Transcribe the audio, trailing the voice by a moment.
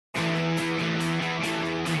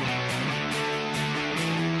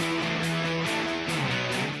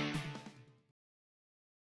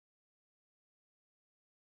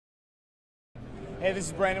Hey, this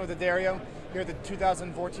is Brandon with Dario here at the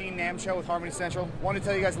 2014 NAMM Show with Harmony Central. Wanted to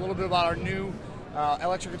tell you guys a little bit about our new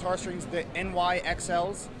electric guitar strings, the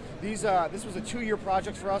NYXLs. This was a 2-year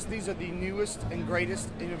project for us. These are the newest and greatest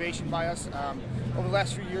innovation by us. Over the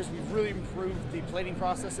last few years, we've really improved the plating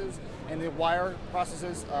processes and the wire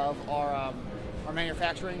processes of our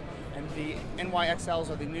manufacturing, and the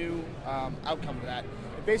NYXLs are the new outcome of that.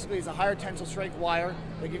 It basically is a higher tensile strength wire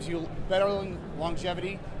that gives you better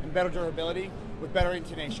longevity and better durability with better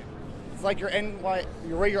intonation. It's like your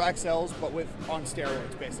regular XLs, but on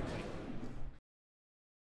steroids, basically.